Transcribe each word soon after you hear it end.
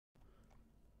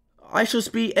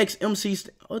iShowSpeed X MC.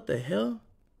 What the hell?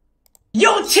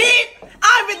 Yo, Chin!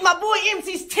 I'm with my boy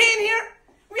MC Stan here.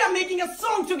 We are making a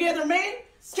song together, man.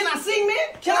 Can I sing, man?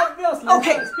 Can I?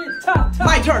 Okay.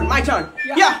 My turn.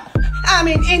 Yeah. I'm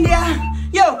in India.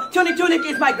 Yo, Tunic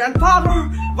is my grandfather.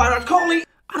 Virat Kohli.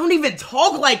 I don't even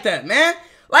talk like that, man.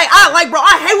 Bro,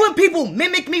 I hate when people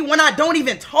mimic me when I don't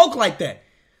even talk like that.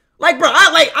 Bro,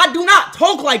 I do not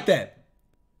talk like that.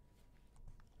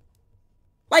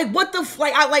 What the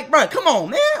bro, come on,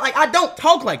 man. I don't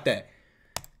talk like that.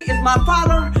 Is my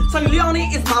father, Sunny Leone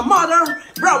is my mother.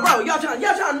 Bro, your turn,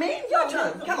 man. Your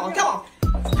turn. Come on.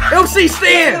 MC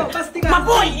Stan! My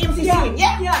boy, MC Stan.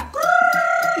 Yeah.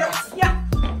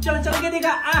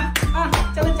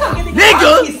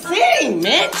 Nigga! What he's saying,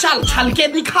 man?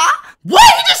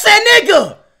 What? He just said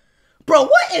nigga! Bro,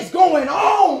 what is going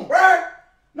on, bro?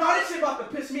 Nah, this shit about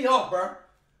to piss me off, bro.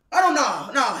 I don't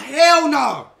know. No, hell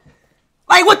no.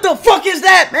 What the fuck is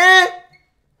that, man?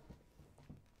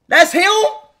 That's him?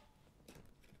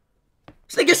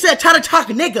 This nigga said try to talk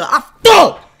nigga.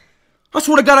 I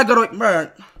swear to God, I gotta,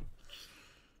 man.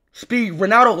 Speed,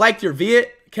 Ronaldo liked your vid?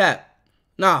 Cap.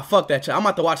 Nah, fuck that shit. I'm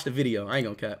about to watch the video. I ain't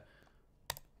gonna cap.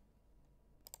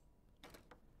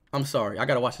 I'm sorry. I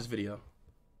gotta watch this video.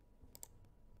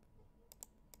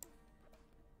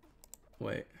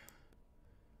 Wait.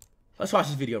 Let's watch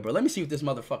this video, bro. Let me see what this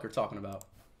motherfucker talking about.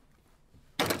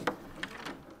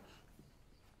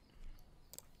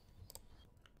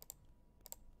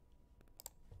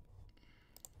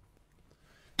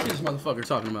 What is this motherfucker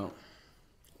talking about?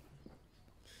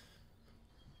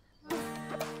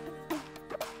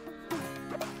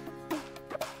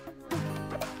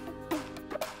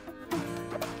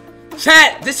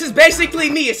 Chat, this is basically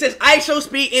me. It says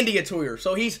iShowSpeed India tour.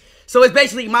 So it's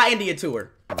basically my India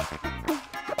tour. Yo!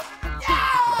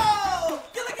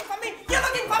 You're looking for me?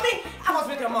 I was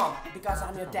with your mom because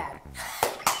I'm your dad.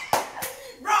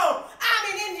 Bro,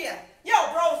 I'm in India.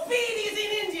 Yo, bro, Speed is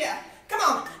in India. Come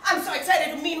on, I'm so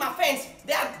excited to meet my fans.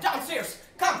 They are downstairs.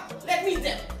 Come, let's meet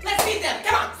them.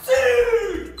 Come on.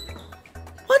 See!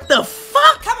 What the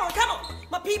fuck? Come on.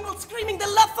 My people screaming the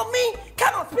love for me.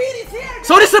 Come on, Speed is here.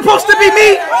 So this supposed to be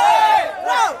me?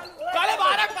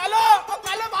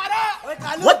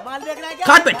 What?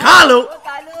 Kate Kalu?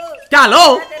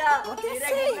 Kalo? What they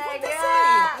say?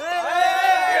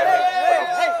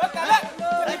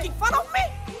 You're making fun of me?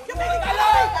 You're making fun of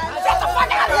me? Get the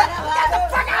fuck out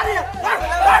of here!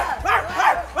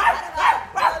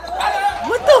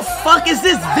 What the fuck is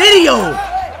this video?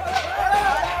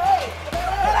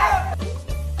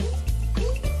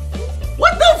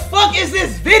 What the fuck is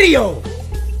this video?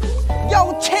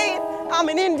 Yo, Chain, I'm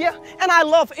in India and I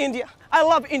love India. I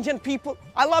love Indian people.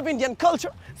 I love Indian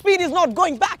culture. Speed is not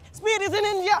going back. Speed is in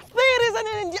India.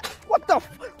 What the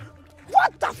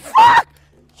fuck?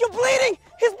 You're bleeding.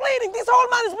 He's bleeding. This whole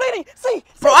man is bleeding. See?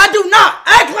 Bro, I do not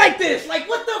act like this.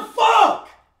 What the fuck?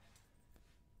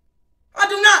 I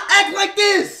do not act like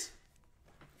this.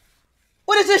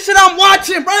 What is this shit I'm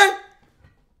watching, bro?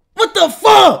 What the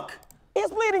fuck? He's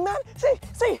bleeding, man.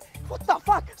 See? What the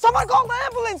fuck? Someone call the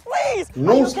ambulance, please.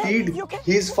 No, Speed.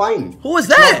 He's fine. Who is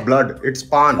It's that? not blood. It's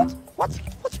pan. What's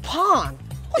pan?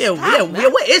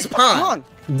 What is pan?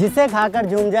 जिसे खाकर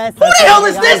झूम जाए Who the hell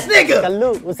is this nigga? Kullu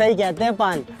उसे ही कहते हैं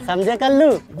पान समझे Kullu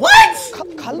What?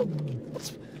 Kallu?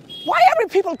 Why are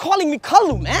people calling me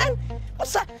Kallu, man?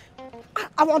 What's that?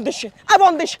 I want this shit. I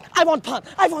want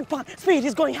pan. Speed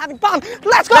is going having pan.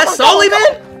 Let's go. That's Sully,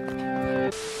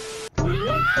 man?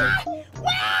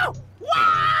 Wow!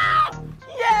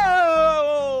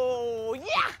 Yo!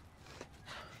 Yeah!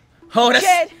 Oh, they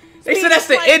said that's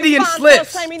the Speed Indian pan slips.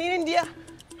 First time in India.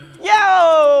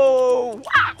 Yo!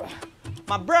 Wow!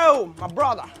 My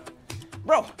brother.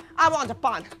 Bro, I want a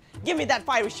pan. Give me that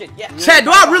fiery shit, yeah. Chad,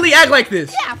 do I really act like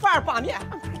this? Yeah, fire pan, yeah.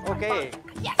 Okay,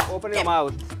 Yes. open your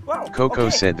mouth. Wow. Coco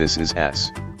okay. said this is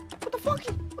ass. What the fuck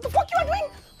you are doing?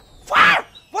 Fire!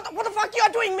 What the fuck you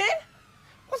are doing, man?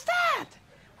 What's that?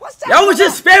 Y'all was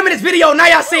just spamming this video, now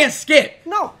y'all saying skip.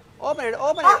 No. Open it.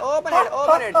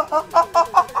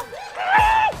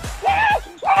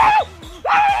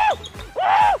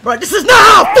 Bro, this is not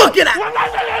how I fucking act.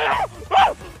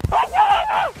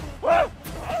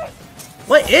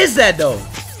 What is that, though?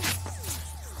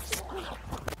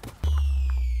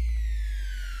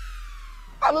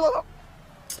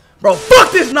 Bro,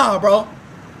 fuck this nah, bro.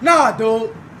 Nah,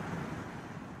 dude.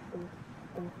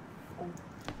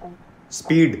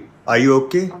 Speed, are you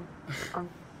okay?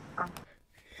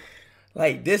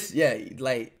 This, yeah,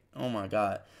 oh my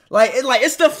god.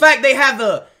 It's the fact they have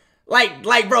the,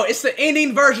 bro, it's the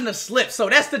ending version of Slips. So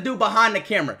that's the dude behind the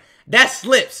camera. That's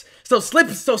Slips.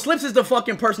 Slips is the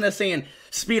fucking person that's saying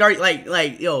Speed. Are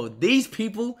like yo, these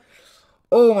people.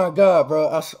 Oh my god, bro.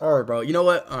 Alright, bro. You know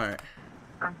what? Alright.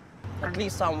 At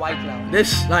least I'm white now.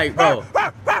 This like, bro.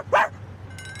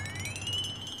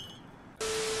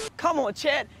 Come on,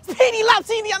 Chad. Speedy loves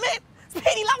India, man.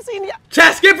 Speedy loves India.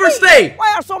 Chat, skip or stay.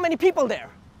 Why are so many people there?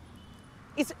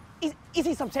 Is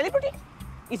he some celebrity?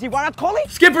 Is he Virat Kohli?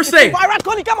 Skip or stay. Virat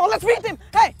Kohli, come on, let's meet him.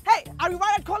 Hey, are you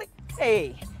Virat Kohli?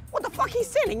 Hey, what the fuck he's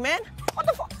selling, man? What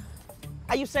the fuck?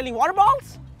 Are you selling water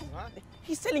balls? What?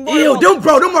 He's selling water balls. Ew,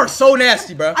 bro, them are so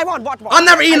nasty, bro. I want what balls? I'm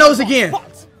never eating those again.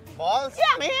 Balls? Balls?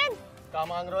 Yeah, man.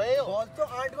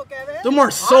 Them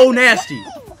are so nasty.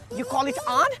 You call it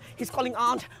aunt? He's calling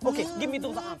aunt. Okay, give me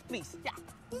those aunt, please. Yeah.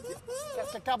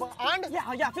 Aunt?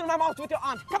 Yeah, fill my mouth with your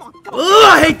aunt. Come on. Ugh,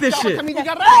 I hate this shit. Hey,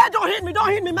 don't hit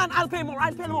me, man. I'll pay more.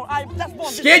 That's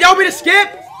more. Skip, y'all want me to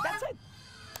skip? That's it.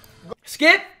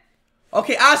 Skip?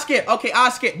 Okay, I'll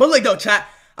skip. But look, though, chat.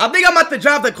 I think I'm about to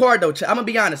drive the car, though, chat. I'm gonna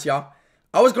be honest, y'all.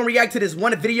 I was gonna react to this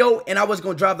one video, and I was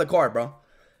gonna drive the car, bro.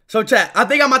 So, chat, I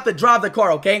think I'm about to drive the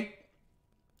car, okay?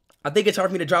 I think it's hard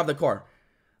for me to drive the car.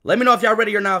 Let me know if y'all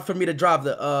ready or not for me to drive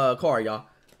the car, y'all.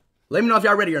 Let me know if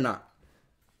y'all ready or not.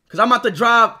 Cause I'm about to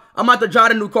drive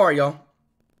the new car, y'all.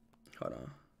 Hold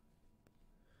on.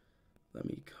 Let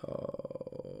me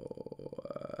call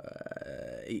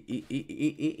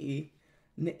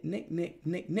Nick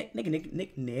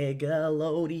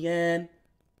Nickelodeon.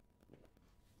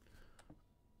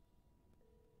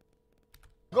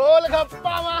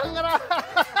 Golgappa मांग रहा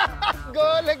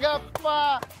गोलगप्पा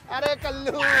अरे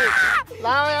कल्लू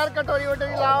लाओ यार कटोरी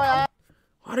वटोरी लाओ यार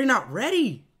Why are they not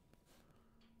ready?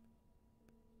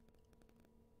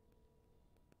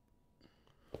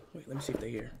 Wait, let me see if they're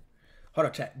here. Hold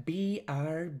on, chat.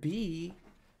 BRB.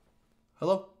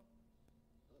 Hello?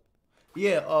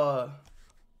 Yeah,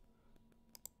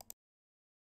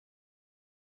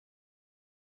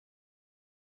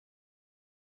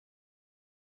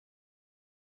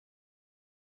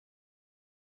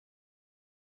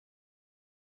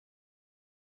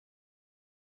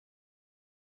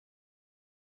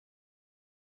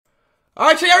 all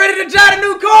right, so y'all ready to drive a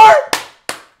new car?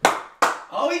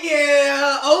 Oh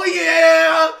yeah, oh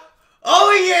yeah,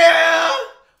 oh yeah.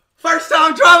 First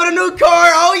time driving a new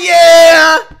car, oh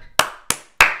yeah.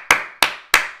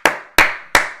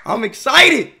 I'm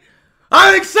excited.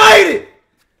 I'm excited.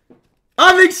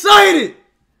 I'm excited.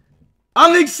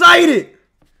 I'm excited.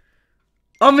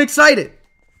 I'm excited.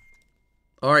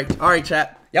 All right,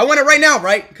 chat. Y'all want it right now,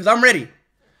 right? Because I'm ready.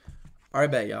 All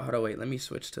right, bet, y'all. Hold on, wait. Let me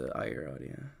switch to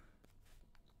iRaudio.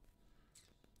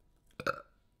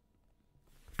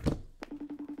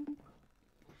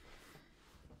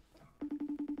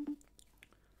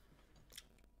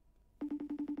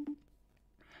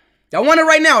 Y'all want it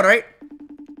right now, right?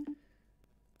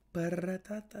 I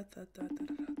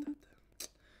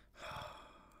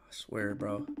swear,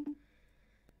 bro.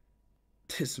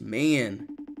 This man.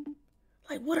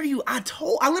 Like, what are you? I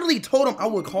literally told him I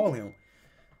would call him.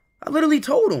 I literally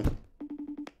told him.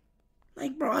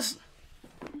 Like, bro,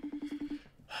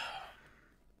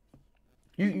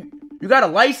 you got a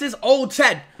license? Oh,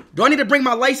 Chad. Do I need to bring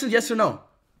my license? Yes or no?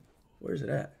 Where's it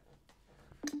at?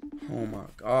 Oh my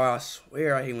god, I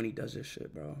swear I hate when he does this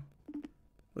shit, bro.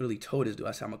 Literally told this dude,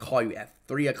 I said, I'm gonna call you at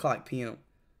 3 o'clock p.m.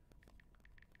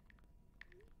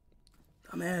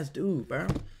 Dumbass dude, bro.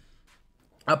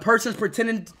 A person's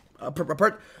pretending, hold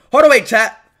on, wait,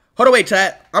 chat. Hold on, wait,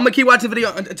 chat. I'm gonna keep watching the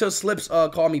video until Slips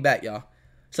call me back, y'all.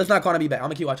 Slips not calling me back. I'm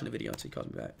gonna keep watching the video until he calls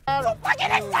me back. I'm so fucking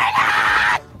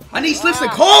excited! I need Slips to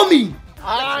call me!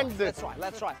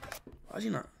 Let's try. Why is he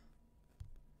not?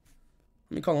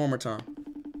 Let me call him one more time.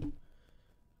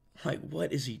 Like,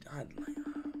 what is he?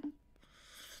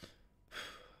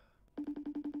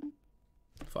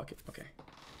 Fuck it. Okay.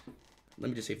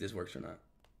 Let me just see if this works or not.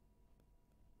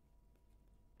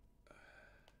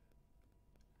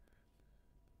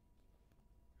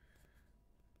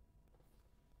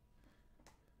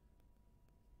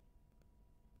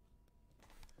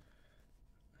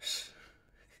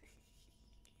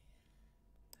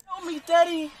 Show me,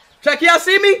 Daddy. Check, y'all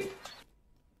see me?